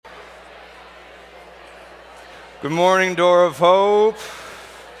Good morning, Door of Hope.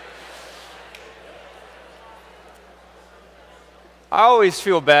 I always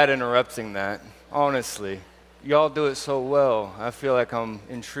feel bad interrupting that, honestly. Y'all do it so well. I feel like I'm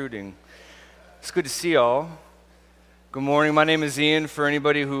intruding. It's good to see y'all. Good morning. My name is Ian. For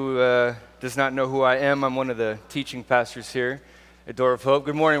anybody who does not know who I am, I'm one of the teaching pastors here at Door of Hope.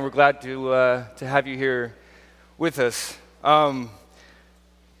 Good morning. We're glad to have you here with us.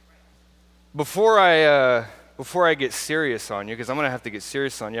 Before I get serious on you, because I'm going to have to get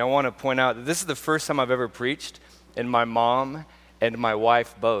serious on you, I want to point out that this is the first time I've ever preached, and my mom and my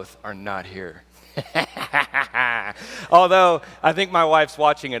wife both are not here. Although, I think my wife's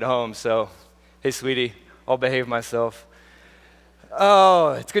watching at home, so, hey, sweetie, I'll behave myself.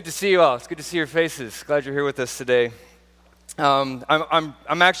 Oh, it's good to see you all. It's good to see your faces. Glad you're here with us today.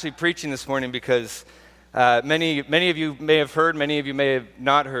 I'm actually preaching this morning because many of you may have heard, many of you may have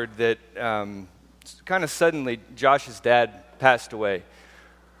not heard that kind of suddenly Josh's dad passed away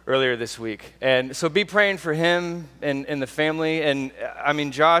earlier this week. And so be praying for him and the family. And I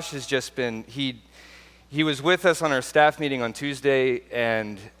mean, Josh has just been, he was with us on our staff meeting on Tuesday,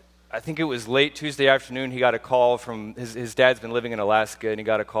 and I think it was late Tuesday afternoon, he got a call from, his dad's been living in Alaska, and he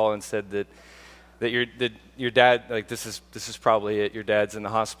got a call and said that your dad, like, this is probably it. Your dad's in the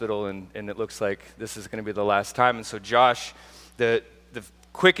hospital, and it looks like this is going to be the last time. And so Josh, the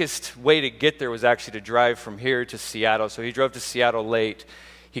quickest way to get there was actually to drive from here to Seattle. So he drove to Seattle late.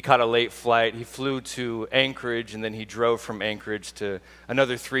 He caught a late flight. He flew to Anchorage, and then he drove from Anchorage to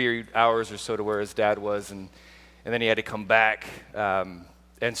another 3 hours or so to where his dad was, and then he had to come back. And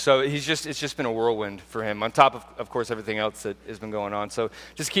so it's just been a whirlwind for him, on top of course, everything else that has been going on. So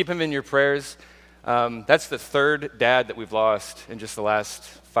just keep him in your prayers. That's the third dad that we've lost in just the last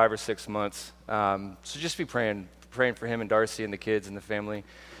 5 or 6 months. So just be praying for him and Darcy and the kids and the family.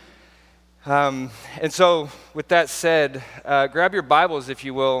 And so with that said, grab your Bibles, if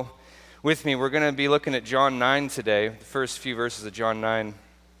you will, with me. We're going to be looking at John 9 today, the first few verses of John 9.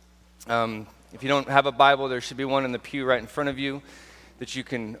 If you don't have a Bible, there should be one in the pew right in front of you that you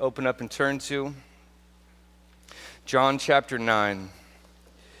can open up and turn to. John chapter 9.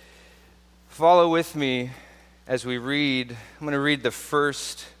 Follow with me as we read. I'm going to read the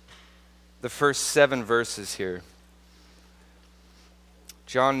first 7 verses here.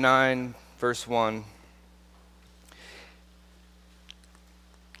 John 9, verse 1.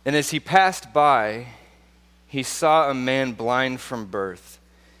 And as he passed by, he saw a man blind from birth.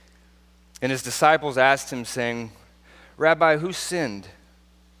 And his disciples asked him, saying, Rabbi, who sinned,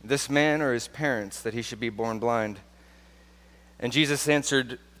 this man or his parents, that he should be born blind? And Jesus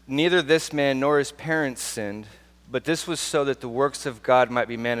answered, Neither this man nor his parents sinned, but this was so that the works of God might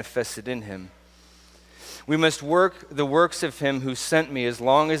be manifested in him. We must work the works of him who sent me as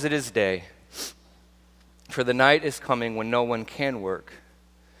long as it is day, for the night is coming when no one can work.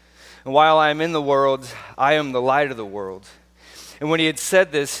 And while I am in the world, I am the light of the world. And when he had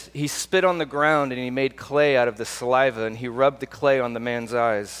said this, he spit on the ground, and he made clay out of the saliva, and he rubbed the clay on the man's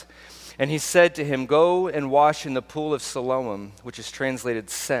eyes. And he said to him, Go and wash in the pool of Siloam, which is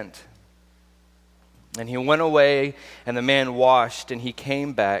translated sent. And he went away, and the man washed, and he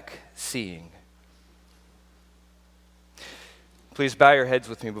came back seeing. Please bow your heads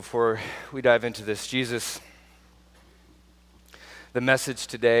with me before we dive into this. Jesus, the message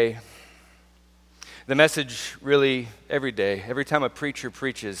today, the message really every day, every time a preacher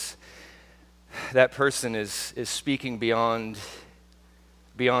preaches, that person is speaking beyond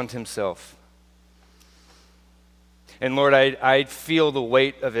himself. And Lord, I feel the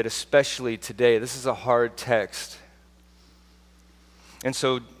weight of it, especially today. This is a hard text. And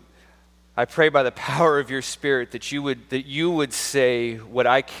so I pray by the power of your Spirit that you would say what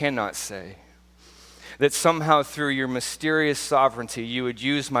I cannot say. That somehow through your mysterious sovereignty, you would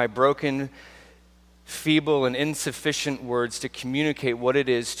use my broken, feeble, and insufficient words to communicate what it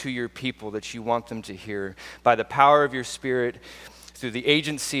is to your people that you want them to hear. By the power of your Spirit, through the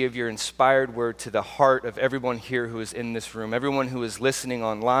agency of your inspired word, to the heart of everyone here who is in this room, everyone who is listening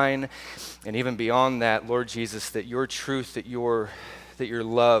online, and even beyond that, Lord Jesus, that your truth, that your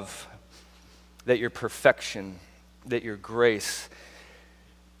love, that your perfection, that your grace,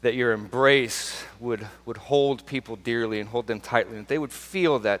 that your embrace would hold people dearly and hold them tightly, and that they would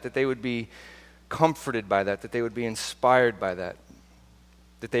feel that they would be comforted by that they would be inspired by that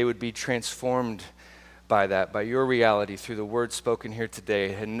they would be transformed by that, by your reality through the word spoken here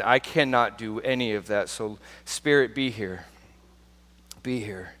today. And I cannot do any of that, so Spirit, be here. Be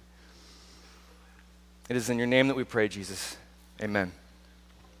here. It is in your name that we pray, Jesus. Amen.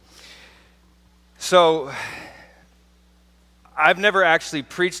 So, I've never actually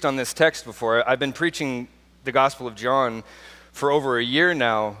preached on this text before. I've been preaching the Gospel of John for over a year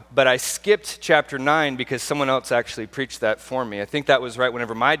now, but I skipped chapter 9 because someone else actually preached that for me. I think that was right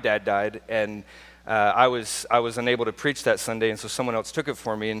whenever my dad died, and I was unable to preach that Sunday, and so someone else took it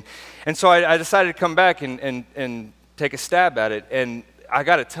for me. And so I decided to come back and take a stab at it. And I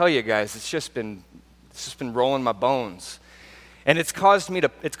got to tell you guys, it's just been rolling my bones. And it's caused me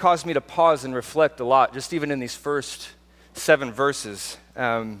to pause and reflect a lot, just even in these first 7 verses.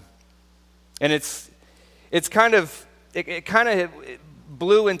 And it kind of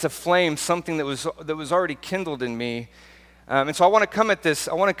blew into flame something that was already kindled in me. And so I want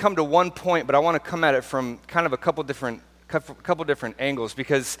to come to one point, but I want to come at it from kind of a couple different angles,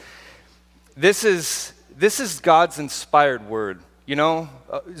 because this is God's inspired word. You know,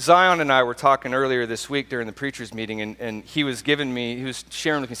 Zion and I were talking earlier this week during the preacher's meeting, and he was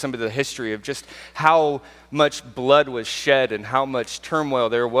sharing with me some of the history of just how much blood was shed and how much turmoil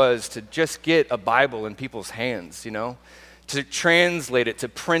there was to just get a Bible in people's hands, you know, to translate it, to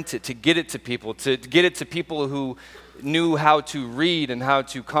print it, to get it to people who knew how to read and how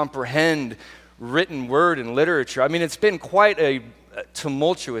to comprehend written word and literature. I mean, it's been quite a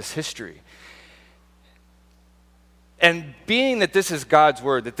tumultuous history. And being that this is God's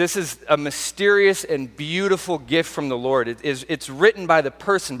word, that this is a mysterious and beautiful gift from the Lord, it's written by the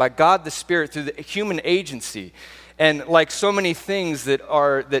person, by God the Spirit, through the human agency. And like so many things that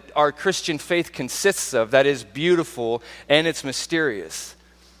our Christian faith consists of, that is beautiful and it's mysterious.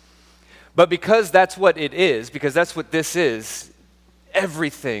 But because that's what it is, because that's what this is,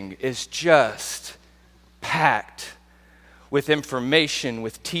 everything is just packed with information,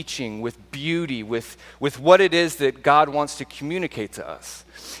 with teaching, with beauty, with what it is that God wants to communicate to us.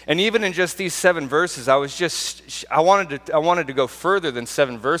 And even in just these 7 verses, I wanted to go further than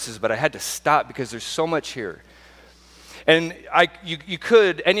 7 verses, but I had to stop because there's so much here. And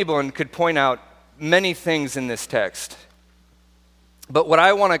anyone could point out many things in this text. But what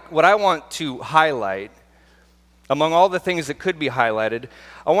I want to highlight, among all the things that could be highlighted,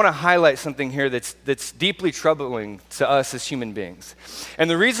 I want to highlight something here that's deeply troubling to us as human beings. And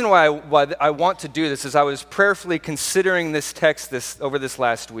the reason why I want to do this is I was prayerfully considering this text over this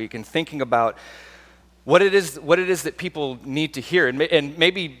last week and thinking about what it is that people need to hear, and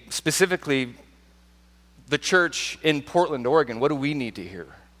maybe specifically the church in Portland, Oregon. What do we need to hear?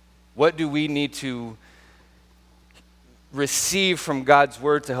 What do we need to receive from God's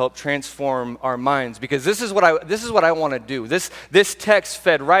word to help transform our minds? Because this is what I want to do. This text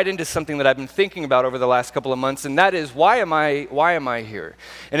fed right into something that I've been thinking about over the last couple of months, and that is, why am I here?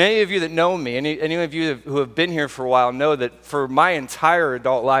 And any of you that know me, any of you who have been here for a while, know that for my entire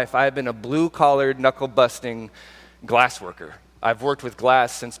adult life, I have been a blue-collared, knuckle-busting glass worker. I've worked with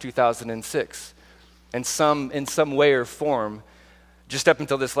glass since 2006, in some way or form, just up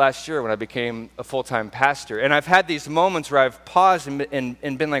until this last year when I became a full-time pastor. And I've had these moments where I've paused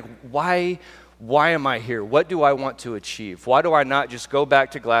and been like, why am I here? What do I want to achieve? Why do I not just go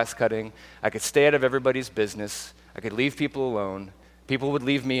back to glass cutting? I could stay out of everybody's business. I could leave people alone. People would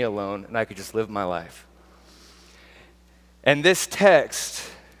leave me alone, and I could just live my life. And this text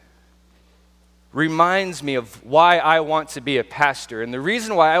reminds me of why I want to be a pastor. And the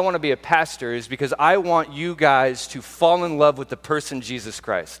reason why I want to be a pastor is because I want you guys to fall in love with the person Jesus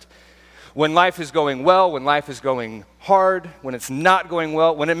Christ. When life is going well, when life is going hard, when it's not going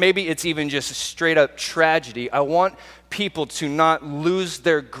well, when maybe it's even just a straight up tragedy, I want people to not lose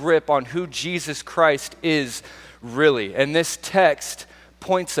their grip on who Jesus Christ is really. And this text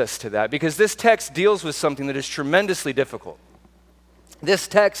points us to that, because this text deals with something that is tremendously difficult. This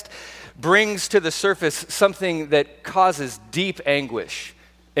text brings to the surface something that causes deep anguish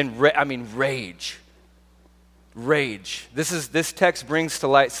and rage. Rage. This text brings to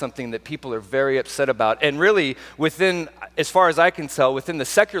light something that people are very upset about. And really, as far as I can tell, within the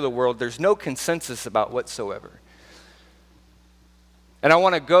secular world, there's no consensus about whatsoever. And I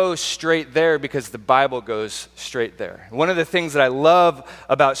want to go straight there because the Bible goes straight there. One of the things that I love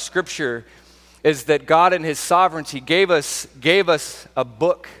about Scripture is that God in his sovereignty gave us a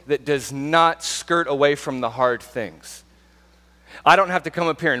book that does not skirt away from the hard things. I don't have to come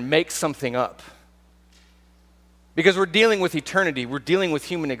up here and make something up. Because we're dealing with eternity, we're dealing with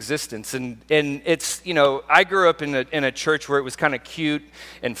human existence, and it's, I grew up in a church where it was kind of cute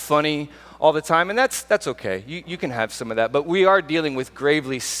and funny all the time, and that's okay. You can have some of that, but we are dealing with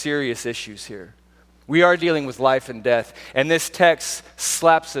gravely serious issues here. We are dealing with life and death, and this text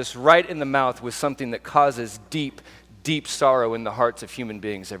slaps us right in the mouth with something that causes deep, deep sorrow in the hearts of human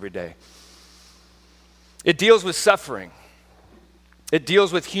beings every day. It deals with suffering. It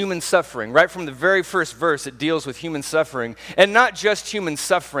deals with human suffering. Right from the very first verse, it deals with human suffering, and not just human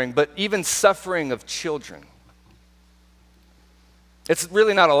suffering, but even suffering of children. It's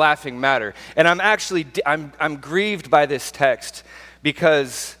really not a laughing matter. And I'm grieved by this text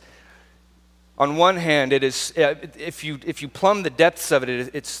because on one hand, it is, if you plumb the depths of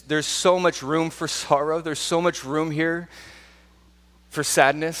it, there's so much room for sorrow. There's so much room here for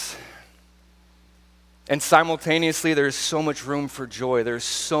sadness. And simultaneously, there's so much room for joy. There's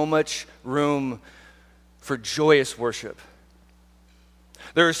so much room for joyous worship.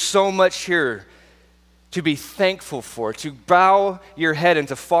 There's so much here to be thankful for, to bow your head and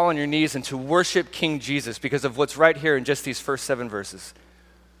to fall on your knees and to worship King Jesus because of what's right here in just these first 7 verses.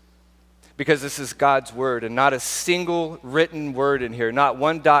 Because this is God's word and not a single written word in here. Not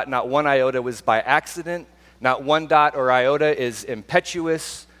one dot, not one iota was by accident. Not one dot or iota is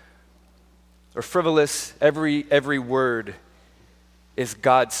impetuous or frivolous. Every word is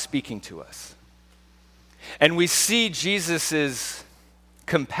God speaking to us. And we see Jesus'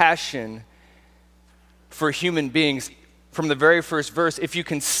 compassion for human beings from the very first verse. If you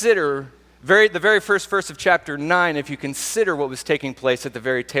consider the very first verse of chapter 9, if you consider what was taking place at the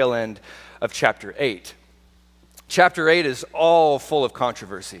very tail end of chapter 8. Chapter 8 is all full of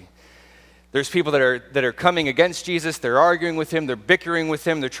controversy. There's people that are coming against Jesus, they're arguing with him, they're bickering with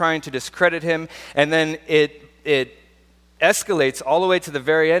him, they're trying to discredit him, and then it escalates all the way to the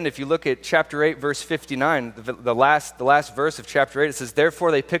very end. If you look at chapter 8, verse 59, the last verse of chapter 8, it says,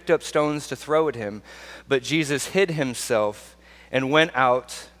 "Therefore they picked up stones to throw at him, but Jesus hid himself and went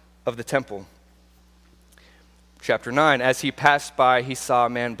out of the temple." Chapter 9, "As he passed by, he saw a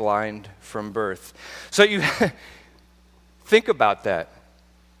man blind from birth." So you think about that.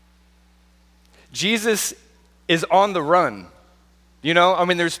 Jesus is on the run. You know, I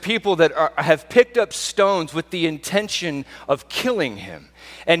mean, there's people that have picked up stones with the intention of killing him.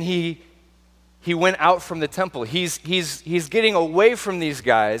 And he went out from the temple. He's getting away from these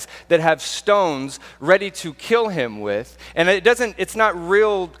guys that have stones ready to kill him with. And it's not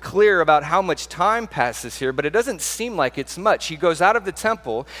real clear about how much time passes here, but it doesn't seem like it's much. He goes out of the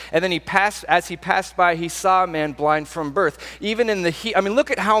temple, and then as he passed by, he saw a man blind from birth. Even in the heat, I mean,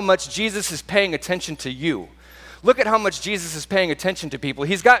 look at how much Jesus is paying attention to you. Look at how much Jesus is paying attention to people.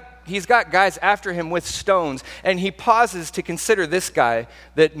 He's got guys after him with stones, and he pauses to consider this guy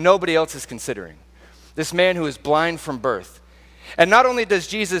that nobody else is considering. This man who is blind from birth. And not only does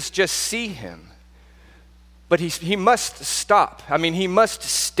Jesus just see him, but he must stop. I mean, he must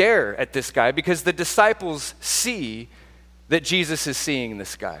stare at this guy because the disciples see that Jesus is seeing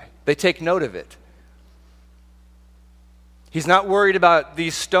this guy. They take note of it. He's not worried about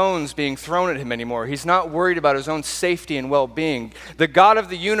these stones being thrown at him anymore. He's not worried about his own safety and well-being. The God of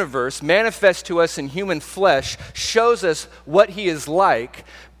the universe, manifest to us in human flesh, shows us what he is like.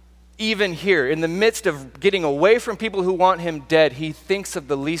 Even here, in the midst of getting away from people who want him dead, he thinks of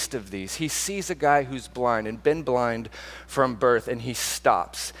the least of these. He sees a guy who's blind and been blind from birth, and he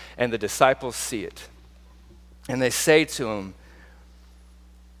stops. And the disciples see it. And they say to him,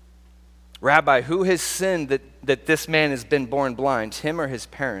 "Rabbi, who has sinned that this man has been born blind, him or his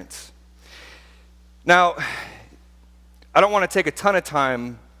parents?" Now, I don't want to take a ton of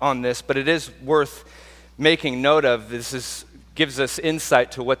time on this, but it is worth making note of. This gives us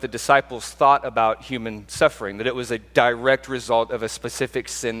insight to what the disciples thought about human suffering, that it was a direct result of a specific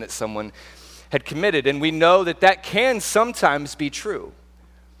sin that someone had committed. And we know that can sometimes be true.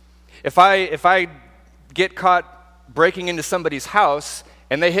 If I get caught breaking into somebody's house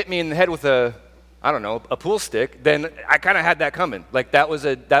and they hit me in the head with a pool stick, then I kind of had that coming. Like that was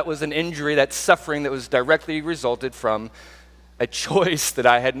an injury, that suffering that was directly resulted from a choice that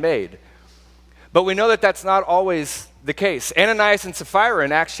I had made. But we know that that's not always the case. Ananias and Sapphira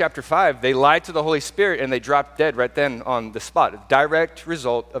in Acts chapter 5, they lied to the Holy Spirit and they dropped dead right then on the spot, a direct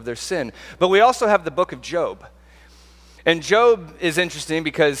result of their sin. But we also have the book of Job. And Job is interesting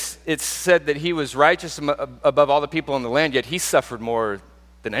because it's said that he was righteous above all the people in the land, yet he suffered more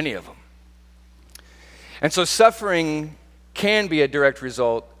than any of them. And so suffering can be a direct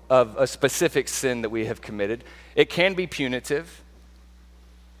result of a specific sin that we have committed. It can be punitive,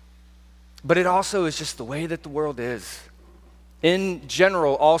 but it also is just the way that the world is. In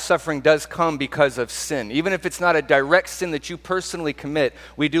general, all suffering does come because of sin. Even if it's not a direct sin that you personally commit,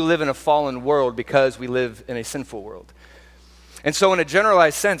 we do live in a fallen world because we live in a sinful world. And so in a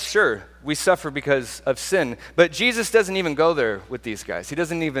generalized sense, sure, we suffer because of sin. But Jesus doesn't even go there with these guys. He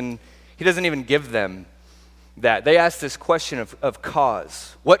doesn't even give them that. They ask this question of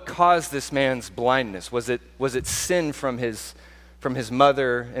cause. What caused this man's blindness? Was it sin from his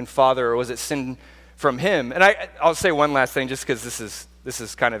mother and father, or was it sin from him? And I'll say one last thing just because this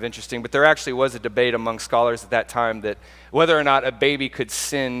is kind of interesting, but there actually was a debate among scholars at that time that whether or not a baby could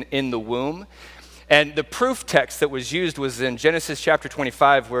sin in the womb. And the proof text that was used was in Genesis chapter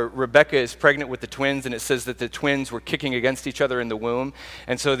 25, where Rebekah is pregnant with the twins, and it says that the twins were kicking against each other in the womb.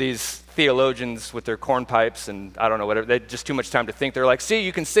 And so these theologians with their cornpipes and I don't know, whatever, they had just too much time to think. They're like, see,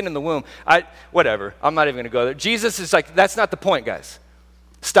 you can sin in the womb. Whatever, I'm not even going to go there. Jesus is like, that's not the point, guys.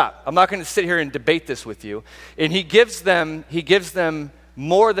 Stop. I'm not going to sit here and debate this with you. And he gives them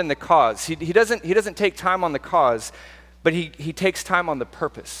more than the cause. He doesn't take time on the cause, but he takes time on the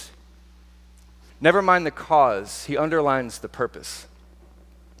purpose. Never mind the cause, he underlines the purpose.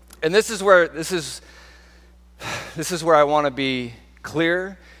 And this is where I want to be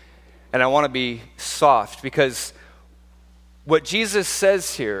clear and I want to be soft, because what Jesus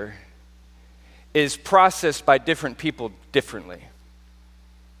says here is processed by different people differently.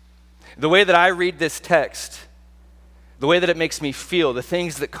 The way that I read this text, the way that it makes me feel, the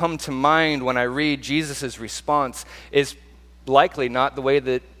things that come to mind when I read Jesus' response is likely not the way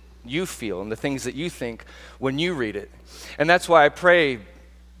that you feel and the things that you think when you read it. And that's why I pray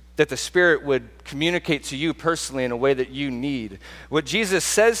that the Spirit would communicate to you personally in a way that you need. What Jesus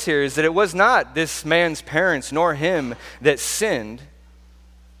says here is that it was not this man's parents nor him that sinned,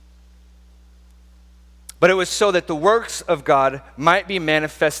 but it was so that the works of God might be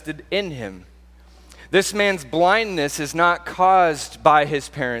manifested in him. This man's blindness is not caused by his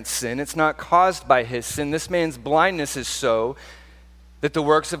parents' sin. It's not caused by his sin. This man's blindness is so that the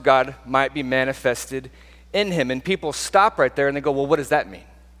works of God might be manifested in him. And people stop right there and they go, well, what does that mean?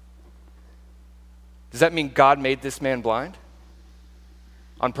 Does that mean God made this man blind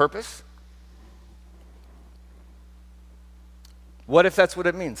on purpose? What if that's what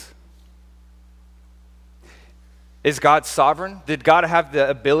it means? Is God sovereign? Did God have the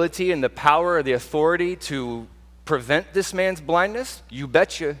ability and the power or the authority to prevent this man's blindness? You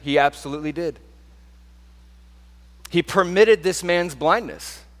betcha, he absolutely did. He permitted this man's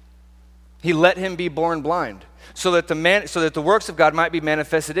blindness. He let him be born blind so that the works of God might be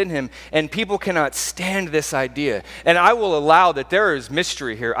manifested in him. And people cannot stand this idea. And I will allow that there is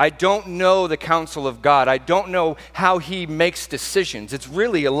mystery here. I don't know the counsel of God. I don't know how he makes decisions. It's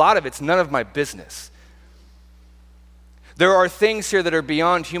really, a lot of it's none of my business. There are things here that are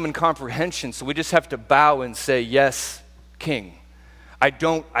beyond human comprehension, so we just have to bow and say, yes, King. I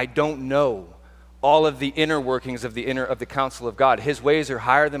don't know all of the inner workings of the counsel of God. His ways are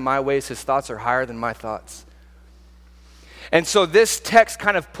higher than my ways. His thoughts are higher than my thoughts. And so this text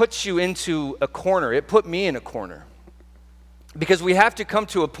kind of puts you into a corner. It put me in a corner. Because we have to come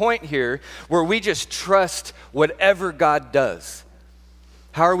to a point here where we just trust whatever God does.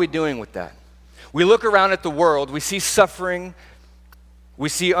 How are we doing with that? We look around at the world, we see suffering, we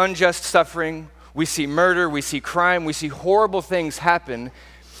see unjust suffering, we see murder, we see crime, we see horrible things happen.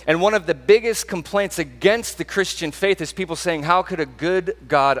 And one of the biggest complaints against the Christian faith is people saying, how could a good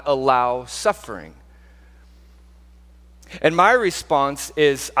God allow suffering? And my response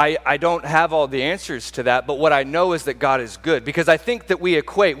is, I don't have all the answers to that, but what I know is that God is good. Because I think that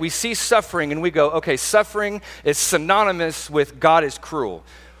we see suffering and we go, okay, suffering is synonymous with God is cruel,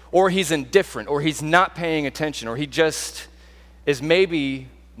 or he's indifferent, or he's not paying attention, or he just is maybe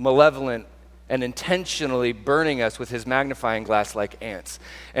malevolent and intentionally burning us with his magnifying glass like ants.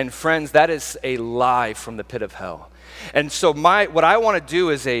 And friends, that is a lie from the pit of hell. And so what I want to do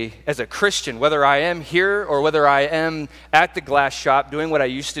as a Christian, whether I am here or whether I am at the glass shop doing what I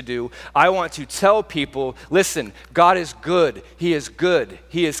used to do, I want to tell people, listen, God is good. He is good.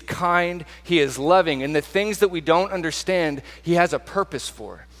 He is kind. He is loving. And the things that we don't understand, he has a purpose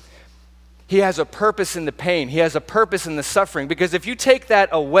for. He has a purpose in the pain. He has a purpose in the suffering. Because if you take that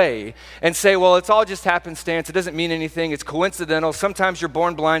away and say, well, it's all just happenstance, it doesn't mean anything, it's coincidental, sometimes you're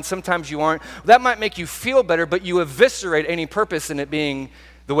born blind, sometimes you aren't, that might make you feel better, but you eviscerate any purpose in it being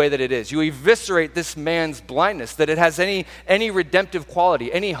the way that it is. You eviscerate this man's blindness, that it has any redemptive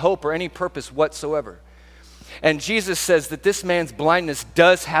quality, any hope, or any purpose whatsoever. And Jesus says that this man's blindness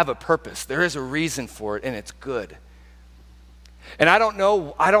does have a purpose. There is a reason for it, and it's good. And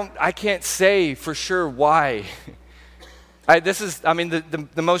I can't say for sure why.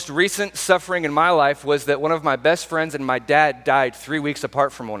 The most recent suffering in my life was that one of my best friends and my dad died 3 weeks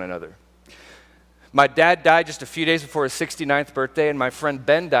apart from one another. My dad died just a few days before his 69th birthday, and my friend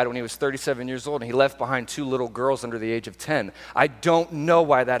Ben died when he was 37 years old, and he left behind 2 little girls under the age of 10. I don't know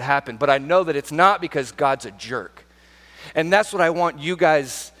why that happened, but I know that it's not because God's a jerk. And that's what I want you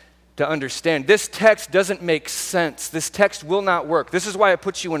guys to understand. This text doesn't make sense. This text will not work. This is why it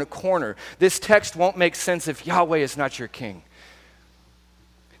puts you in a corner. This text won't make sense if Yahweh is not your king.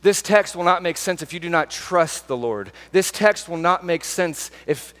 This text will not make sense if you do not trust the Lord. This text will not make sense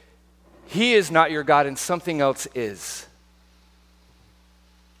if he is not your God and something else is.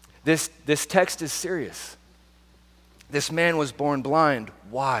 This text is serious. This man was born blind.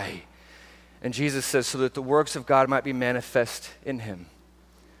 Why? And Jesus says, so that the works of God might be manifest in him.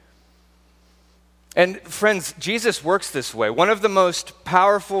 And friends, Jesus works this way. One of the most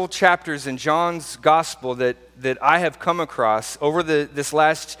powerful chapters in John's gospel that I have come across over this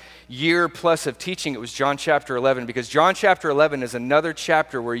last year plus of teaching, it was John chapter 11, because John chapter 11 is another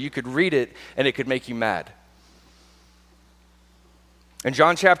chapter where you could read it and it could make you mad. In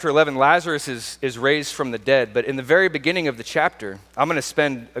John chapter 11, Lazarus is raised from the dead, but in the very beginning of the chapter, I'm going to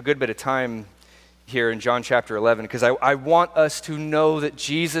spend a good bit of time here in John chapter 11 because I want us to know that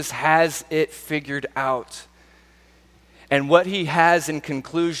Jesus has it figured out. And what he has in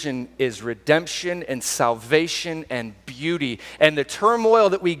conclusion is redemption and salvation and beauty. And the turmoil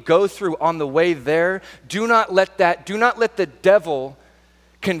that we go through on the way there, do not let the devil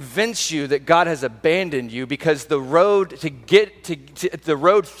convince you that God has abandoned you, because the road the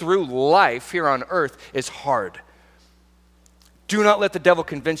road through life here on earth is hard. Do not let the devil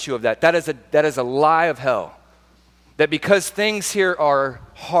convince you of that. That is a lie of hell. That because things here are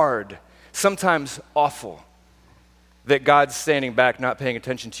hard, sometimes awful, that God's standing back, not paying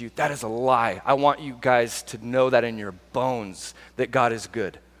attention to you. That is a lie. I want you guys to know that in your bones, that God is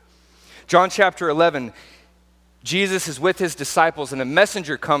good. John chapter 11, Jesus is with his disciples, and a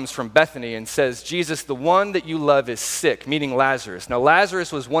messenger comes from Bethany and says, Jesus, the one that you love is sick, meaning Lazarus. Now,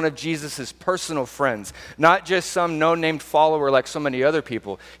 Lazarus was one of Jesus' personal friends, not just some no-named follower like so many other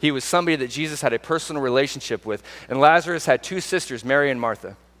people. He was somebody that Jesus had a personal relationship with. And Lazarus had two sisters, Mary and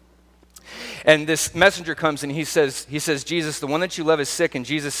Martha. And this messenger comes and he says, Jesus, the one that you love is sick. And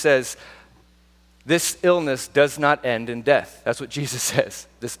Jesus says, this illness does not end in death. That's what Jesus says.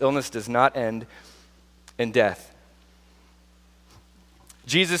 This illness does not end in death.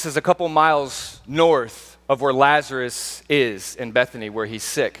 Jesus is a couple miles north of where Lazarus is in Bethany, where he's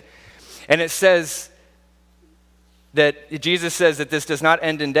sick. And it says that Jesus says that this does not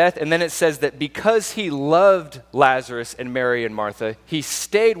end in death. And then it says that because he loved Lazarus and Mary and Martha, he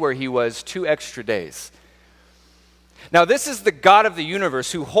stayed where he was 2 extra days. Now, this is the God of the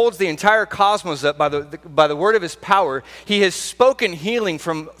universe who holds the entire cosmos up by the word of his power. He has spoken healing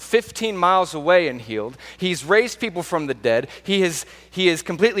from 15 miles away and healed. He's raised people from the dead. He has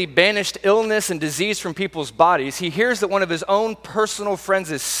completely banished illness and disease from people's bodies. He hears that one of his own personal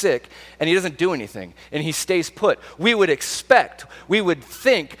friends is sick, and he doesn't do anything, and he stays put. We would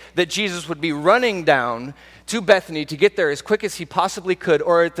think that Jesus would be running down to Bethany to get there as quick as he possibly could,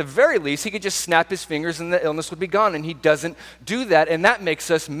 or at the very least, he could just snap his fingers and the illness would be gone, and he doesn't do that, and that makes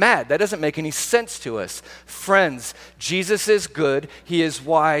us mad. That doesn't make any sense to us. Friends, Jesus is good, he is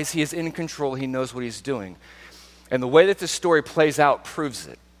wise, he is in control, he knows what he's doing. And the way that this story plays out proves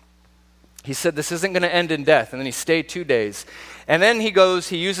it. He said this isn't going to end in death, and then he stayed 2 days. And then he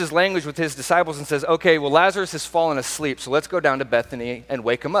uses language with his disciples and says, okay, well, Lazarus has fallen asleep, so let's go down to Bethany and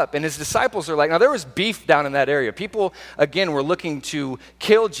wake him up. And his disciples are like, now there was beef down in that area. People, again, were looking to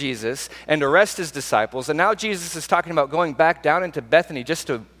kill Jesus and arrest his disciples. And now Jesus is talking about going back down into Bethany just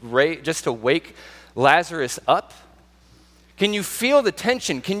to wake Lazarus up. Can you feel the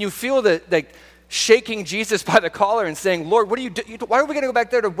tension? Can you feel the shaking Jesus by the collar and saying, Lord, what are you doing? Why are we going to go back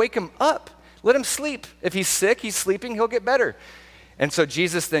there to wake him up? Let him sleep. If he's sick, he's sleeping, he'll get better. And so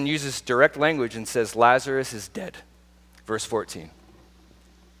Jesus then uses direct language and says, Lazarus is dead. Verse 14.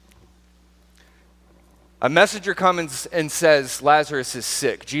 A messenger comes and says, Lazarus is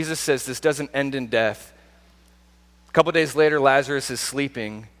sick. Jesus says this doesn't end in death. A couple days later, Lazarus is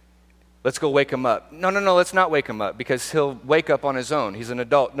sleeping. Let's go wake him up. No, let's not wake him up because he'll wake up on his own. He's an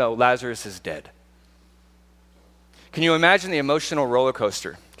adult. No, Lazarus is dead. Can you imagine the emotional roller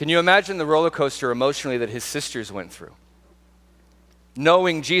coaster? Can you imagine the roller coaster emotionally that his sisters went through?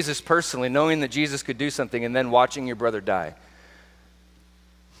 Knowing Jesus personally, knowing that Jesus could do something, and then watching your brother die.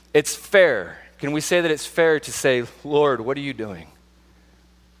 It's fair. Can we say that it's fair to say, Lord, what are you doing?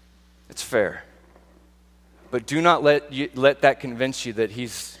 It's fair. But do not let that convince you that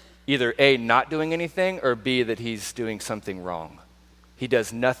he's either A, not doing anything, or B, that he's doing something wrong. He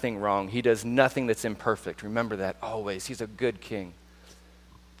does nothing wrong. He does nothing that's imperfect. Remember that always. He's a good king.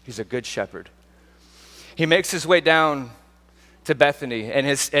 He's a good shepherd. He makes his way down to Bethany,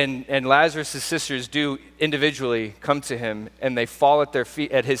 and Lazarus' sisters do individually come to him, and they fall at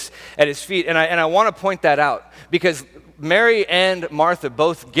his feet. And I want to point that out because Mary and Martha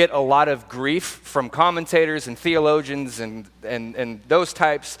both get a lot of grief from commentators and theologians and those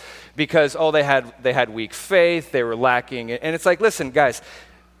types because they had weak faith, they were lacking. And it's like, listen, guys,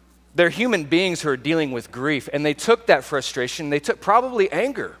 They're human beings who are dealing with grief, and they took that frustration, they took probably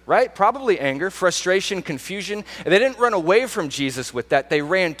anger, right? Probably anger, frustration, confusion, and they didn't run away from Jesus with that, they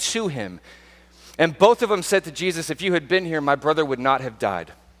ran to him. And both of them said to Jesus, if you had been here, my brother would not have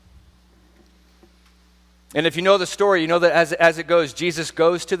died. And if you know the story, you know that as it goes, Jesus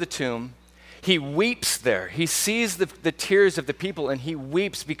goes to the tomb, he weeps there, he sees the tears of the people, and he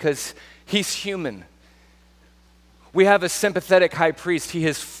weeps because he's human. We have a sympathetic high priest. He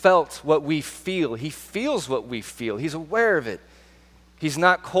has felt what we feel. He feels what we feel. He's aware of it. He's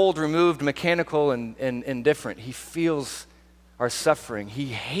not cold, removed, mechanical, and indifferent. He feels our suffering. He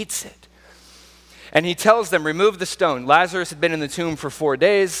hates it. And he tells them, remove the stone. Lazarus had been in the tomb for 4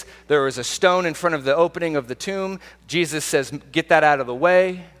 days. There was a stone in front of the opening of the tomb. Jesus says, get that out of the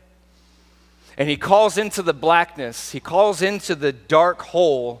way. And he calls into the blackness. He calls into the dark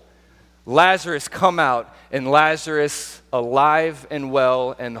hole, Lazarus, come out. And Lazarus, alive and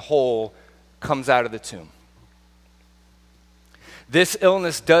well and whole, comes out of the tomb. This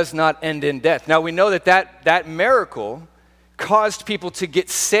illness does not end in death. Now we know that miracle caused people to get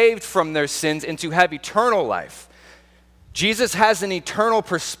saved from their sins and to have eternal life. Jesus has an eternal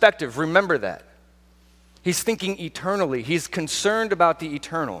perspective. Remember that. He's thinking eternally. He's concerned about the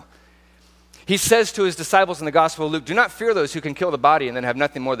eternal. He says to his disciples in the Gospel of Luke, do not fear those who can kill the body and then have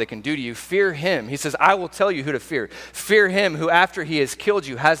nothing more they can do to you. Fear him. He says, I will tell you who to fear. Fear him who after he has killed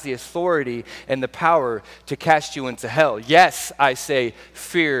you has the authority and the power to cast you into hell. Yes, I say,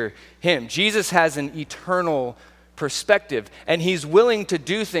 fear him. Jesus has an eternal perspective, and he's willing to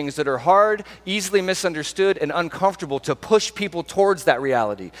do things that are hard, easily misunderstood, and uncomfortable to push people towards that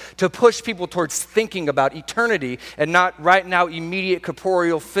reality, to push people towards thinking about eternity and not right now immediate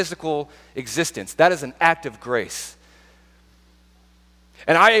corporeal physical existence. That is an act of grace.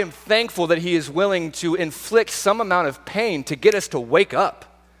 And I am thankful that he is willing to inflict some amount of pain to get us to wake up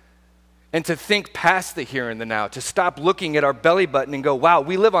and to think past the here and the now, to stop looking at our belly button and go, wow,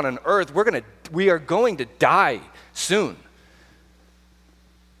 we live on an earth, we are going to die soon.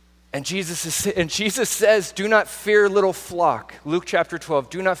 And Jesus says, do not fear, little flock. Luke chapter 12,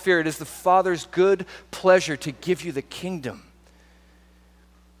 do not fear. It is the Father's good pleasure to give you the kingdom.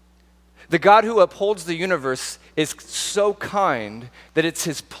 The God who upholds the universe is so kind that it's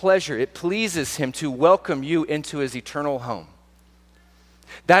his pleasure, it pleases him to welcome you into his eternal home.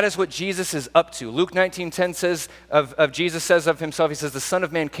 That is what Jesus is up to. Luke 19:10 says of Jesus says of himself, he says, the Son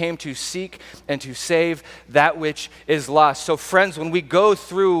of Man came to seek and to save that which is lost. So friends, when we go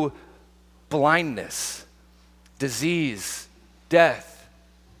through blindness, disease, death,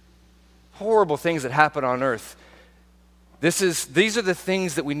 horrible things that happen on earth, these are the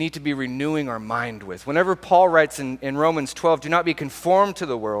things that we need to be renewing our mind with. Whenever Paul writes in Romans 12, do not be conformed to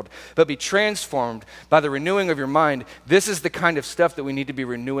the world, but be transformed by the renewing of your mind. This is the kind of stuff that we need to be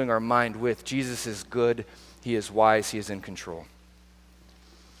renewing our mind with. Jesus is good, he is wise, he is in control.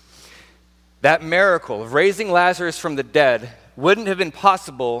 That miracle of raising Lazarus from the dead wouldn't have been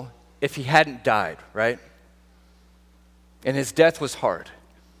possible if he hadn't died, right? And his death was hard.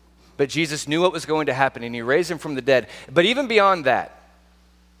 But Jesus knew what was going to happen, and he raised him from the dead. But even beyond that,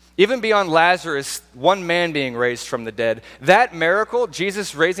 even beyond Lazarus, one man being raised from the dead, that miracle,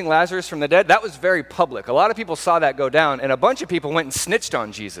 Jesus raising Lazarus from the dead, that was very public. A lot of people saw that go down, and a bunch of people went and snitched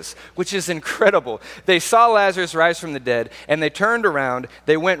on Jesus, which is incredible. They saw Lazarus rise from the dead, and they turned around,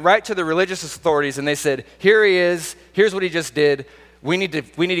 they went right to the religious authorities, and they said, here he is, here's what he just did, we need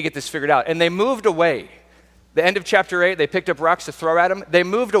to get this figured out. And they moved away. The end of chapter 8, they picked up rocks to throw at him. They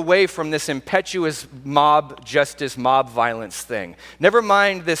moved away from this impetuous mob justice, mob violence thing. Never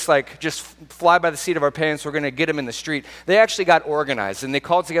mind this just fly by the seat of our pants, we're going to get him in the street. They actually got organized, and they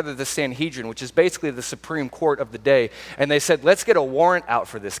called together the Sanhedrin, which is basically the Supreme Court of the day, and they said, let's get a warrant out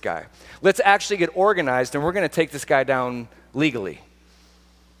for this guy. Let's actually get organized, and we're going to take this guy down legally.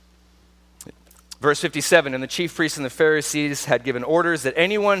 Verse 57, and the chief priests and the Pharisees had given orders that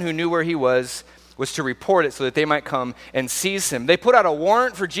anyone who knew where he was to report it so that they might come and seize him. They put out a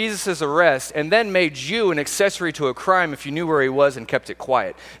warrant for Jesus' arrest and then made you an accessory to a crime if you knew where he was and kept it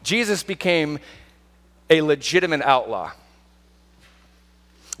quiet. Jesus became a legitimate outlaw.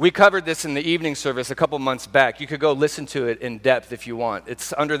 We covered this in the evening service a couple months back. You could go listen to it in depth if you want.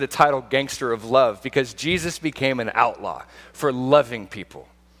 It's under the title Gangster of Love, because Jesus became an outlaw for loving people.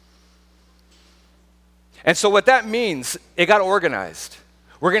 And so what that means, it got organized.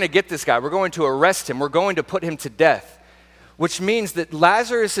 We're going to get this guy. We're going to arrest him. We're going to put him to death, which means that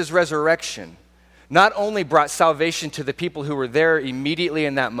Lazarus' resurrection not only brought salvation to the people who were there immediately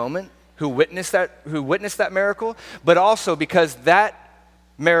in that moment, who witnessed that miracle, but also because that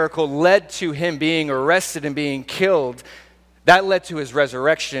miracle led to him being arrested and being killed, That led to his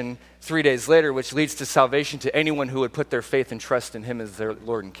resurrection 3 days later, which leads to salvation to anyone who would put their faith and trust in him as their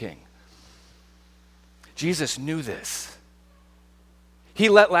Lord and King. Jesus knew this. He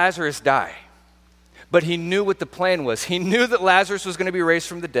let Lazarus die, but he knew what the plan was. He knew that Lazarus was going to be raised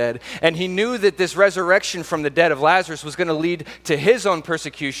from the dead, and he knew that this resurrection from the dead of Lazarus was going to lead to his own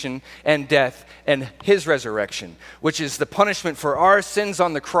persecution and death and his resurrection, which is the punishment for our sins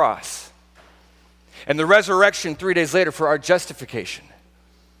on the cross, and the resurrection 3 days later for our justification.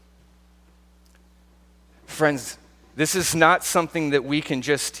 Friends, this is not something that we can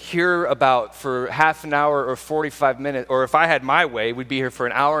just hear about for half an hour or 45 minutes, or if I had my way, we'd be here for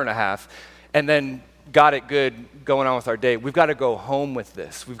an hour and a half, and then got it good going on with our day. We've got to go home with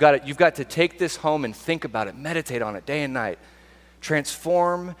this. You've got to take this home and think about it, meditate on it day and night.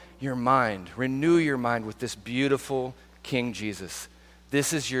 Transform your mind, renew your mind with this beautiful King Jesus.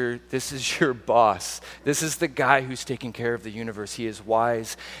 This is your boss. This is the guy who's taking care of the universe. He is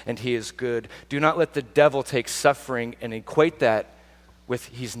wise and he is good. Do not let the devil take suffering and equate that with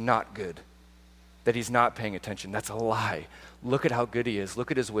he's not good, that he's not paying attention. That's a lie. Look at how good he is.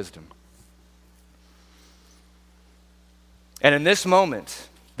 Look at his wisdom. And in this moment,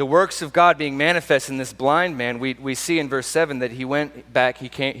 the works of God being manifest in this blind man, we see in verse 7 that he went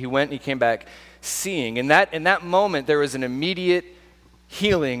and he came back seeing. In that moment, there was an immediate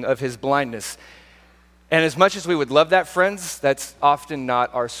healing of his blindness. And as much as we would love that, friends, that's often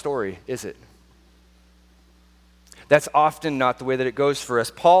not our story, is it? That's often not the way that it goes for us.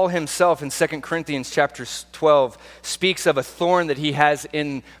 Paul himself in 2 Corinthians chapter 12 speaks of a thorn that he has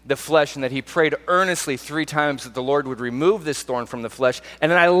in the flesh and that he prayed earnestly 3 times that the Lord would remove this thorn from the flesh. And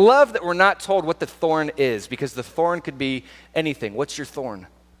then I love that we're not told what the thorn is, because the thorn could be anything. What's your thorn?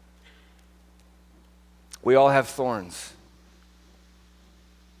 We all have thorns.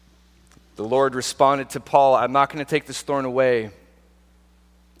 The Lord responded to Paul, I'm not going to take this thorn away,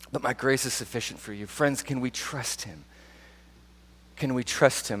 but my grace is sufficient for you. Friends, can we trust him? Can we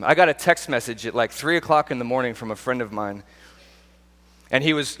trust him? I got a text message at like 3 o'clock in the morning from a friend of mine, and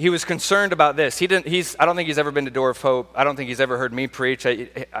he was concerned about this. I don't think he's ever been to Door of Hope. I don't think he's ever heard me preach.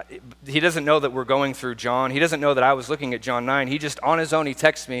 He doesn't know that we're going through John. He doesn't know that I was looking at John 9. He just, on his own, he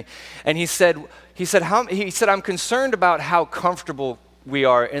texted me, and he said, I'm concerned about how comfortable we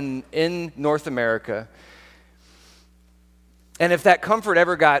are in North America. And if that comfort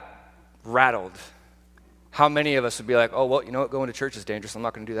ever got rattled, how many of us would be like, oh, well, you know what, going to church is dangerous. I'm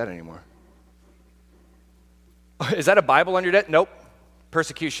not going to do that anymore. Is that a Bible on your desk? Nope.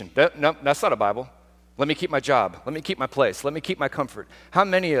 Persecution. Nope, that's not a Bible. Let me keep my job. Let me keep my place. Let me keep my comfort. How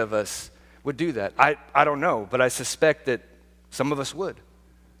many of us would do that? I don't know, but I suspect that some of us would.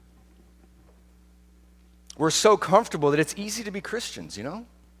 We're so comfortable that it's easy to be Christians, you know?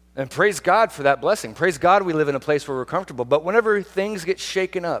 And praise God for that blessing. Praise God we live in a place where we're comfortable. But whenever things get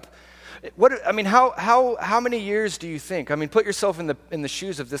shaken up, how many years do you think? I mean, put yourself in the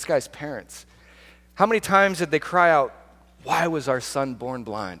shoes of this guy's parents. How many times did they cry out, why was our son born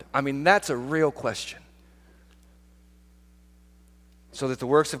blind? I mean, that's a real question. So that the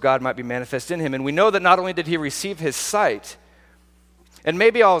works of God might be manifest in him. And we know that not only did he receive his sight, and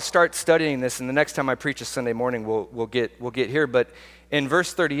maybe I'll start studying this, and the next time I preach a Sunday morning, we'll get here. But in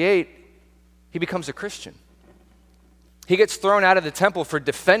verse 38, he becomes a Christian. He gets thrown out of the temple for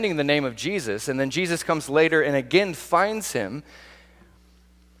defending the name of Jesus, and then Jesus comes later and again finds him.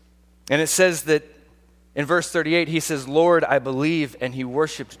 And it says that in verse 38, he says, Lord, I believe, and he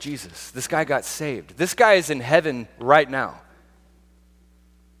worshiped Jesus. This guy got saved. This guy is in heaven right now.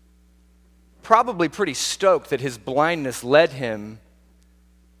 Probably pretty stoked that his blindness led him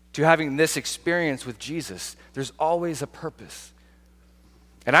to having this experience with Jesus. There's always a purpose.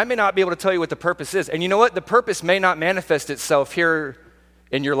 And I may not be able to tell you what the purpose is. And you know what? The purpose may not manifest itself here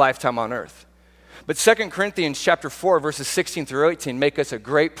in your lifetime on earth. But 2 Corinthians chapter 4, verses 16 through 18 make us a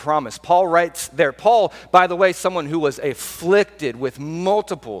great promise. Paul writes there. Paul, by the way, someone who was afflicted with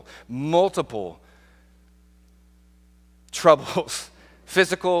multiple troubles.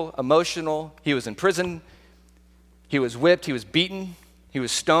 Physical, emotional. He was in prison. He was whipped. He was beaten. He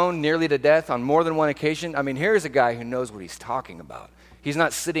was stoned nearly to death on more than one occasion. I mean, here's a guy who knows what he's talking about. He's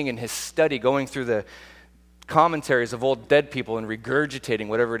not sitting in his study going through the commentaries of old dead people and regurgitating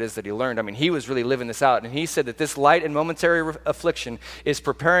whatever it is that he learned. I mean, he was really living this out. And he said that this light and momentary affliction is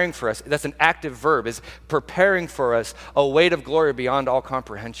preparing for us. That's an active verb, is preparing for us a weight of glory beyond all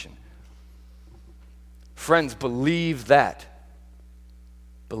comprehension. Friends, believe that.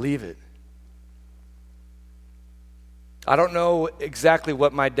 Believe it. I don't know exactly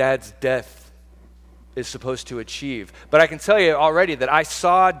what my dad's death is supposed to achieve. But I can tell you already that I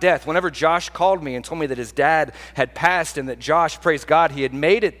saw death. Whenever Josh called me and told me that his dad had passed and that Josh, praise God, he had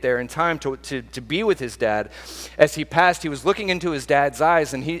made it there in time to be with his dad, as he passed, he was looking into his dad's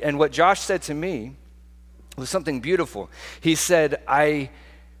eyes, and what Josh said to me was something beautiful. He said, I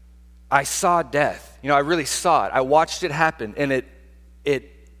saw death. I really saw it. I watched it happen, and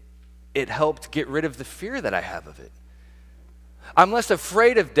it helped get rid of the fear that I have of it. I'm less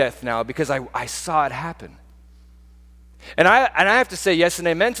afraid of death now because I saw it happen. And I have to say yes and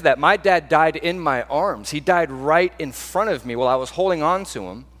amen to that. My dad died in my arms. He died right in front of me while I was holding on to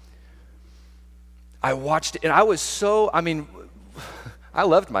him. I watched it, and I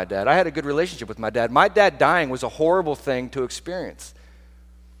loved my dad. I had a good relationship with my dad. My dad dying was a horrible thing to experience.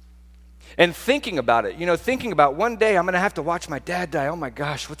 And thinking about it, thinking about one day I'm going to have to watch my dad die. Oh my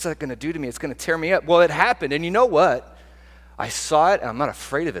gosh, what's that going to do to me? It's going to tear me up. Well, it happened, and you know what? I saw it, and I'm not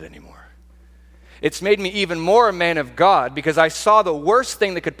afraid of it anymore. It's made me even more a man of God because I saw the worst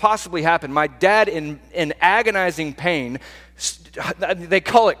thing that could possibly happen. My dad in agonizing pain, they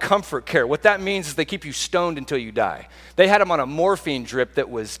call it comfort care. What that means is they keep you stoned until you die. They had him on a morphine drip that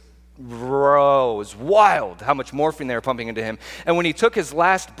was wild how much morphine they were pumping into him. And when he took his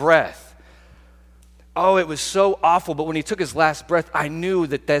last breath, it was so awful, but when he took his last breath, I knew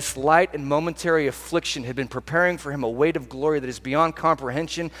that this light and momentary affliction had been preparing for him a weight of glory that is beyond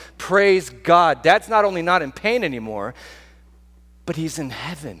comprehension. Praise God. Dad's not only not in pain anymore, but he's in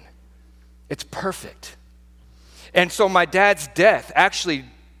heaven. It's perfect. And so my dad's death actually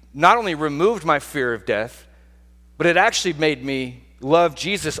not only removed my fear of death, but it actually made me love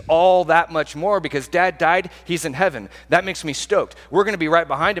Jesus all that much more because Dad died, he's in heaven. That makes me stoked. We're going to be right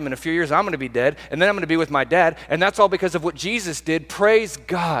behind him in a few years. I'm going to be dead, and then I'm going to be with my dad, and that's all because of what Jesus did. Praise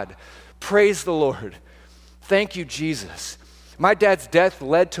God. Praise the Lord. Thank you, Jesus. My dad's death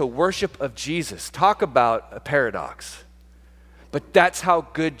led to worship of Jesus. Talk about a paradox. But that's how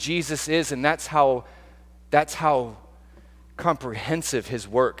good Jesus is, and that's how comprehensive his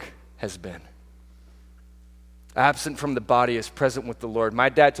work has been. Absent from the body is present with the Lord. My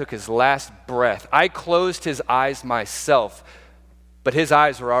dad took his last breath. I closed his eyes myself, but his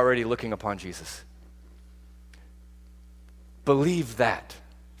eyes were already looking upon Jesus. Believe that,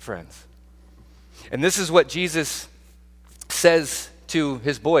 friends. And this is what Jesus says to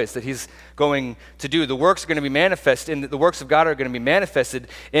his boys that he's going to do. The works are going to be manifested, the works of God are going to be manifested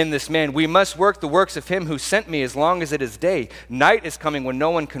in this man. We must work the works of him who sent me as long as it is day. Night is coming when no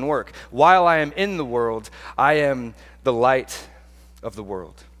one can work. While I am in the world, I am the light of the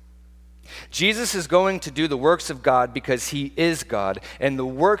world. Jesus is going to do the works of God because he is God, and the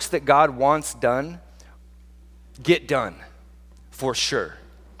works that God wants done, get done, for sure.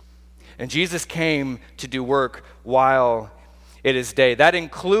 And Jesus came to do work while it is day. That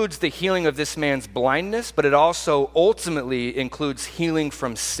includes the healing of this man's blindness, but it also ultimately includes healing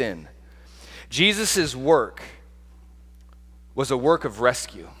from sin. Jesus' work was a work of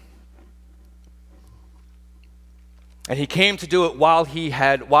rescue. And he came to do it while he's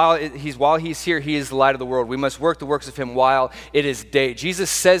here, he is the light of the world. We must work the works of him while it is day. Jesus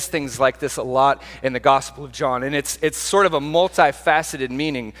says things like this a lot in the Gospel of John, and it's sort of a multifaceted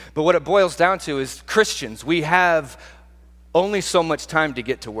meaning. But what it boils down to is Christians, we have only so much time to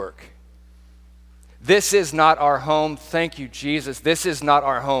get to work. This is not our home. Thank you, Jesus. This is not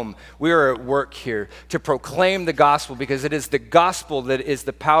our home. We are at work here to proclaim the gospel because it is the gospel that is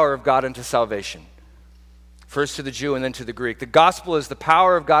the power of God unto salvation. First to the Jew and then to the Greek. The gospel is the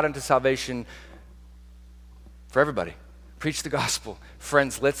power of God unto salvation for everybody. Preach the gospel.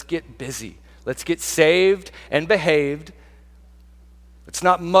 Friends, let's get busy. Let's get saved and behaved. Let's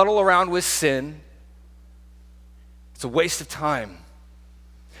not muddle around with sin. It's a waste of time.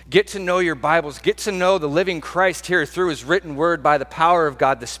 Get to know your Bibles. Get to know the living Christ here through his written word by the power of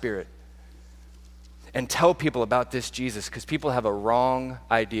God the Spirit. And tell people about this Jesus because people have a wrong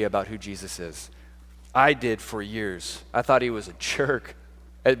idea about who Jesus is. I did for years. I thought he was a jerk.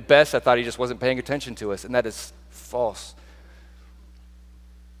 At best, I thought he just wasn't paying attention to us, and that is false.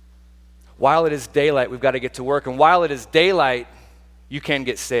 While it is daylight, we've got to get to work. And while it is daylight, you can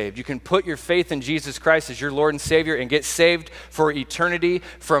get saved. You can put your faith in Jesus Christ as your Lord and Savior and get saved for eternity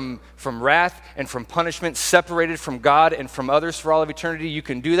from wrath and from punishment, separated from God and from others for all of eternity. You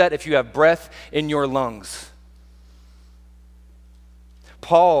can do that if you have breath in your lungs.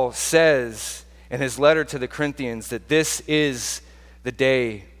 Paul says in his letter to the Corinthians that this is the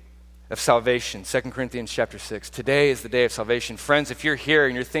day of salvation. 2 Corinthians chapter 6. Today is the day of salvation. Friends, if you're here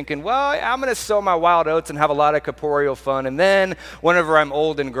and you're thinking, well, I'm going to sow my wild oats and have a lot of corporeal fun, and then whenever I'm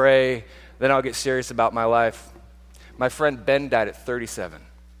old and gray, then I'll get serious about my life. My friend Ben died at 37.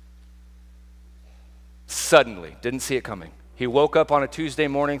 Suddenly, didn't see it coming. He woke up on a Tuesday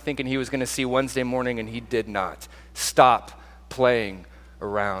morning thinking he was going to see Wednesday morning, and he did not. Stop playing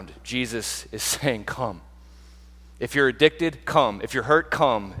around. Jesus is saying, come. If you're addicted, come. If you're hurt,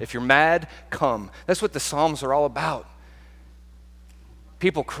 come. If you're mad, come. That's what the Psalms are all about.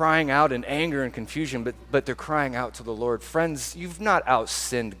 People crying out in anger and confusion, but they're crying out to the Lord. Friends, you've not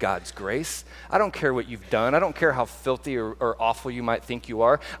outsinned God's grace. I don't care what you've done. I don't care how filthy or awful you might think you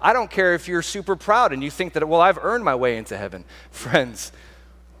are. I don't care if you're super proud and you think that, well, I've earned my way into heaven. Friends,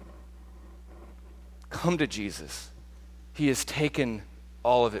 come to Jesus. He has taken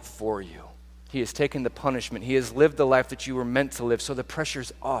all of it for you. He has taken the punishment. He has lived the life that you were meant to live, so the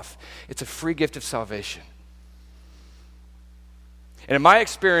pressure's off. It's a free gift of salvation. And in my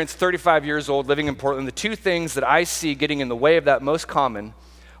experience, 35 years old, living in Portland, the two things that I see getting in the way of that most common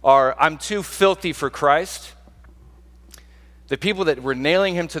are I'm too filthy for Christ. The people that were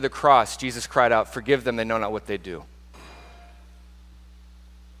nailing him to the cross, Jesus cried out, forgive them, they know not what they do.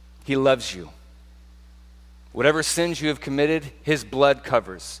 He loves you. Whatever sins you have committed, his blood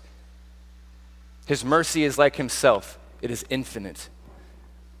covers. His mercy is like himself. It is infinite.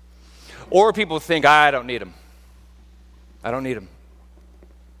 Or people think, I don't need him. I don't need him.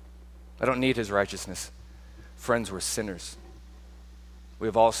 I don't need his righteousness. Friends, we're sinners. We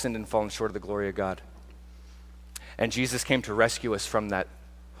have all sinned and fallen short of the glory of God. And Jesus came to rescue us from that.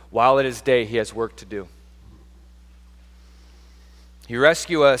 While it is day, he has work to do. He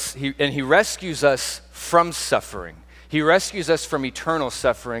rescues us from suffering. He rescues us from eternal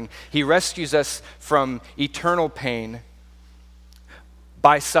suffering. He rescues us from eternal pain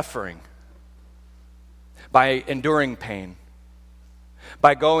by suffering, by enduring pain,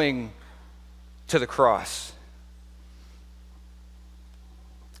 by going to the cross.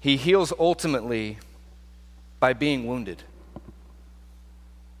 He heals ultimately by being wounded.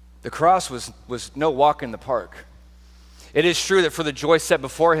 The cross was no walk in the park. It is true that for the joy set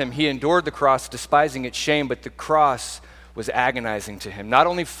before him, he endured the cross, despising its shame, but the cross was agonizing to him, not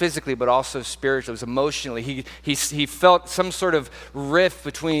only physically, but also spiritually. It was emotionally. He felt some sort of rift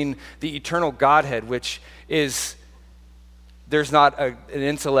between the eternal Godhead, which is, there's not an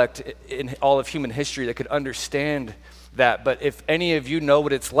intellect in all of human history that could understand that. But if any of you know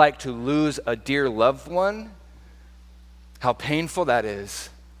what it's like to lose a dear loved one, how painful that is.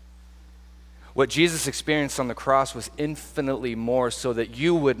 What Jesus experienced on the cross was infinitely more, so that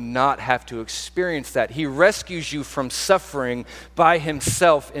you would not have to experience that. He rescues you from suffering by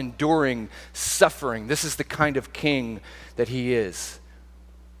himself enduring suffering. This is the kind of king that he is.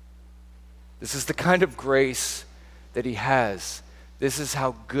 This is the kind of grace that he has. This is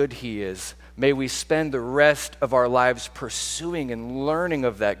how good he is. May we spend the rest of our lives pursuing and learning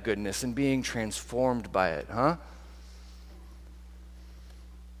of that goodness and being transformed by it, huh?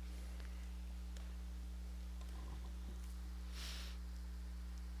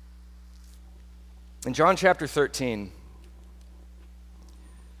 In John chapter 13,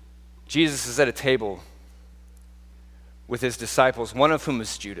 Jesus is at a table with his disciples, one of whom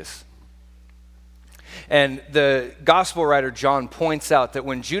is Judas. And the gospel writer John points out that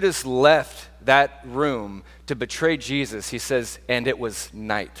when Judas left that room to betray Jesus, he says, and it was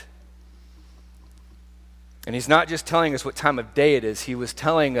night. And he's not just telling us what time of day it is. He was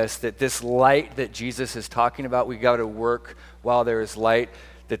telling us that this light that Jesus is talking about, we got to work while there is light,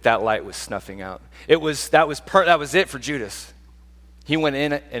 that light was snuffing out. That was it for Judas. He went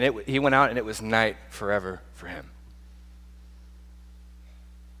in and he went out, and it was night forever for him.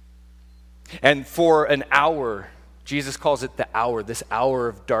 And for an hour, Jesus calls it the hour. This hour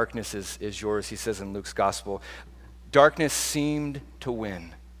of darkness is yours, he says in Luke's gospel. Darkness seemed to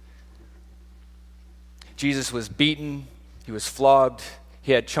win. Jesus was beaten. He was flogged.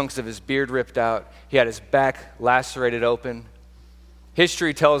 He had chunks of his beard ripped out. He had his back lacerated open.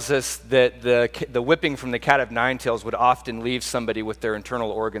 History tells us that the whipping from the cat of nine tails would often leave somebody with their internal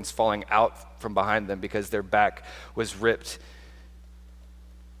organs falling out from behind them because their back was ripped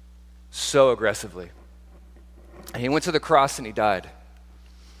so aggressively. And he went to the cross and he died.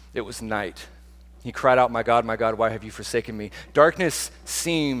 It was night. He cried out, my God, why have you forsaken me?" Darkness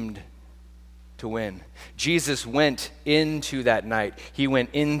seemed to win. Jesus went into that night. He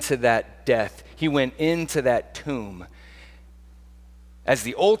went into that death. He went into that tomb. As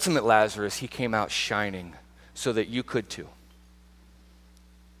the ultimate Lazarus, he came out shining so that you could too.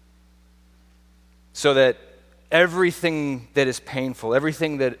 So that everything that is painful,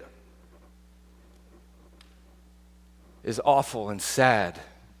 everything that is awful and sad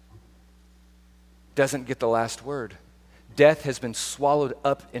doesn't get the last word. Death has been swallowed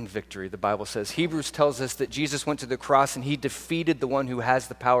up in victory, the Bible says. Hebrews tells us that Jesus went to the cross and he defeated the one who has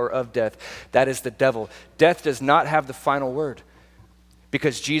the power of death. That is the devil. Death does not have the final word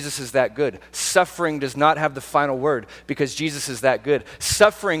because Jesus is that good. Suffering does not have the final word because Jesus is that good.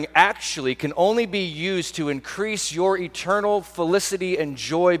 Suffering actually can only be used to increase your eternal felicity and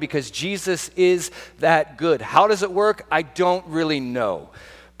joy because Jesus is that good. How does it work? I don't really know.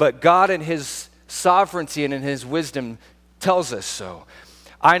 But God in his sovereignty and in his wisdom tells us so.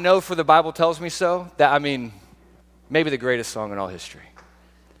 I know, for the Bible tells me so, that, maybe the greatest song in all history.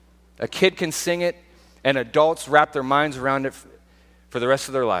 A kid can sing it, and adults wrap their minds around it for the rest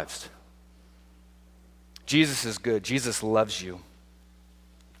of their lives. Jesus is good. Jesus loves you.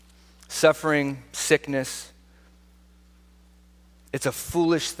 Suffering, sickness, it's a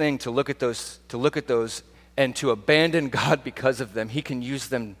foolish thing to look at those and to abandon God because of them. He can use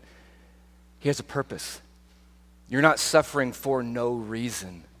them. He has a purpose. You're not suffering for no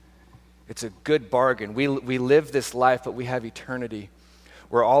reason. It's a good bargain. We live this life, but we have eternity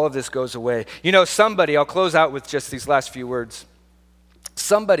where all of this goes away. Somebody, I'll close out with just these last few words.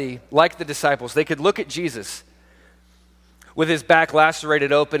 Somebody, like the disciples, they could look at Jesus with his back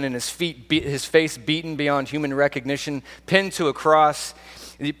lacerated open and his face beaten beyond human recognition, pinned to a cross.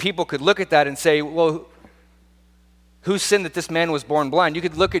 People could look at that and say, well, who sinned that this man was born blind? You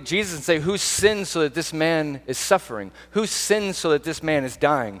could look at Jesus and say, who sinned so that this man is suffering? Who sinned so that this man is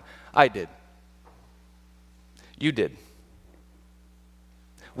dying? I did. You did.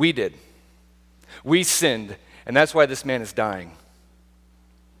 We did. We sinned, and that's why this man is dying.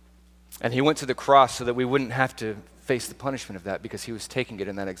 And he went to the cross so that we wouldn't have to face the punishment of that because he was taking it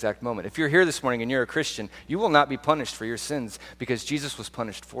in that exact moment. If you're here this morning and you're a Christian, you will not be punished for your sins because Jesus was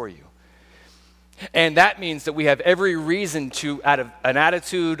punished for you. And that means that we have every reason to, out of an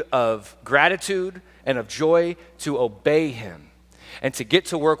attitude of gratitude and of joy, to obey him and to get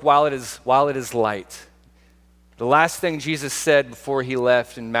to work while it is light. The last thing Jesus said before he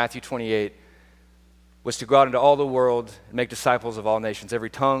left in Matthew 28 was to go out into all the world and make disciples of all nations,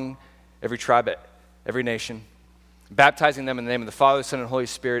 every tongue, every tribe, every nation, baptizing them in the name of the Father, Son, and Holy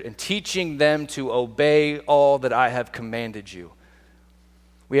Spirit, and teaching them to obey all that I have commanded you.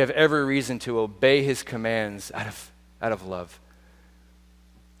 We have every reason to obey his commands out of love.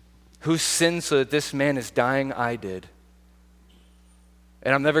 Who sinned so that this man is dying? I did.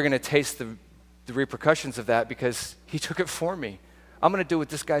 And I'm never going to taste the repercussions of that because he took it for me. I'm going to do what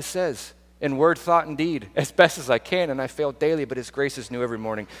this guy says in word, thought, and deed as best as I can, and I fail daily, but his grace is new every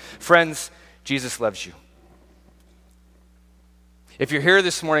morning. Friends, Jesus loves you. If you're here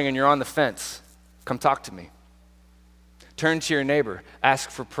this morning and you're on the fence, come talk to me. Turn to your neighbor, ask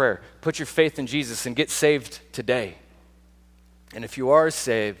for prayer, put your faith in Jesus, and get saved today. And if you are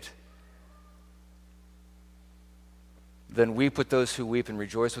saved, then weep with those who weep and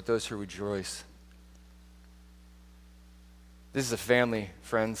rejoice with those who rejoice. This is a family,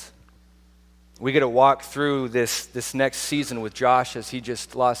 friends. We get to walk through this next season with Josh as he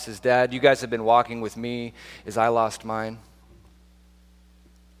just lost his dad. You guys have been walking with me as I lost mine.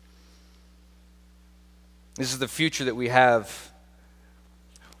 This is the future that we have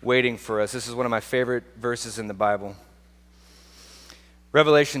waiting for us. This is one of my favorite verses in the Bible.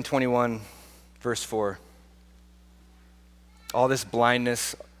 Revelation 21, verse 4. All this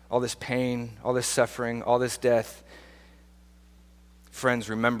blindness, all this pain, all this suffering, all this death. Friends,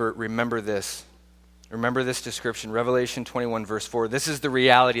 remember this. Remember this description, Revelation 21, verse 4. This is the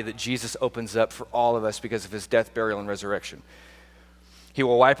reality that Jesus opens up for all of us because of his death, burial, and resurrection. He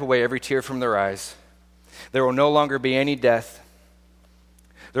will wipe away every tear from their eyes. There will no longer be any death.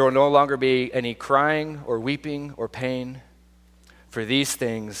 There will no longer be any crying or weeping or pain, for these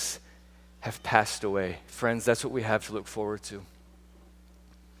things have passed away. Friends, that's what we have to look forward to.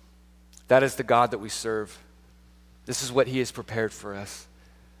 That is the God that we serve. This is what he has prepared for us.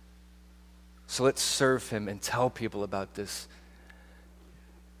 So let's serve him and tell people about this.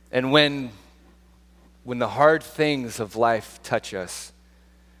 And when the hard things of life touch us,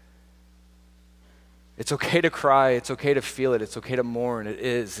 it's okay to cry, it's okay to feel it, it's okay to mourn,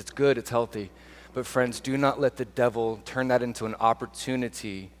 it's good, it's healthy. But friends, do not let the devil turn that into an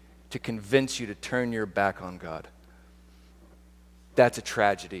opportunity to convince you to turn your back on God. That's a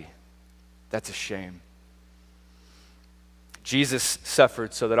tragedy. That's a shame. Jesus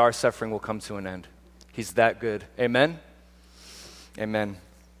suffered so that our suffering will come to an end. He's that good. Amen? Amen.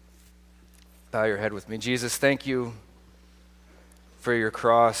 Bow your head with me. Jesus, thank you for your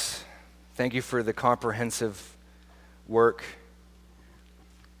cross. Thank you for the comprehensive work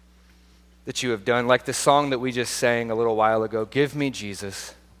that you have done. Like the song that we just sang a little while ago, give me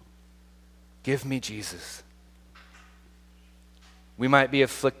Jesus. Give me Jesus. We might be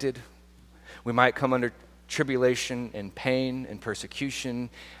afflicted. We might come under tribulation and pain and persecution.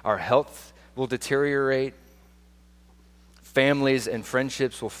 Our health will deteriorate. Families and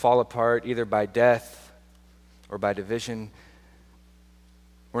friendships will fall apart either by death or by division.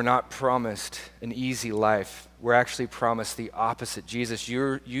 We're not promised an easy life. We're actually promised the opposite. Jesus,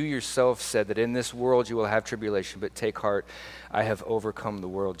 you yourself said that in this world you will have tribulation, but take heart, I have overcome the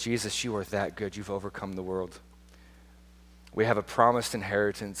world. Jesus, you are that good. You've overcome the world. We have a promised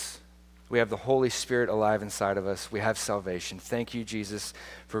inheritance. We have the Holy Spirit alive inside of us. We have salvation. Thank you, Jesus,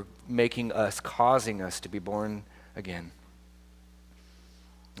 for making us, causing us to be born again.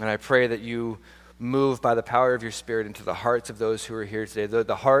 And I pray that you move by the power of your Spirit into the hearts of those who are here today,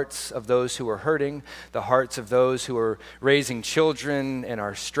 the hearts of those who are hurting, the hearts of those who are raising children and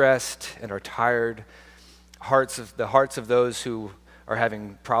are stressed and are tired, the hearts of those who are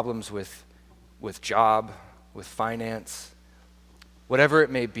having problems with job, with finance. Whatever it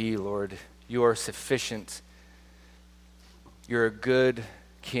may be, Lord, you are sufficient. You're a good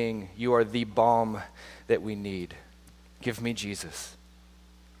King. You are the balm that we need. Give me Jesus.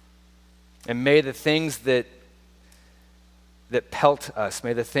 And may the things that pelt us,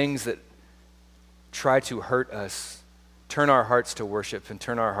 may the things that try to hurt us, turn our hearts to worship and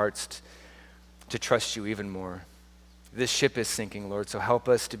turn our hearts to trust you even more. This ship is sinking, Lord, so help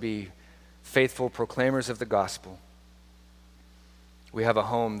us to be faithful proclaimers of the gospel. We have a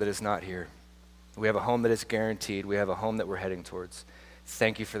home that is not here. We have a home that is guaranteed. We have a home that we're heading towards.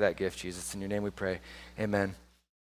 Thank you for that gift, Jesus. In your name we pray. Amen.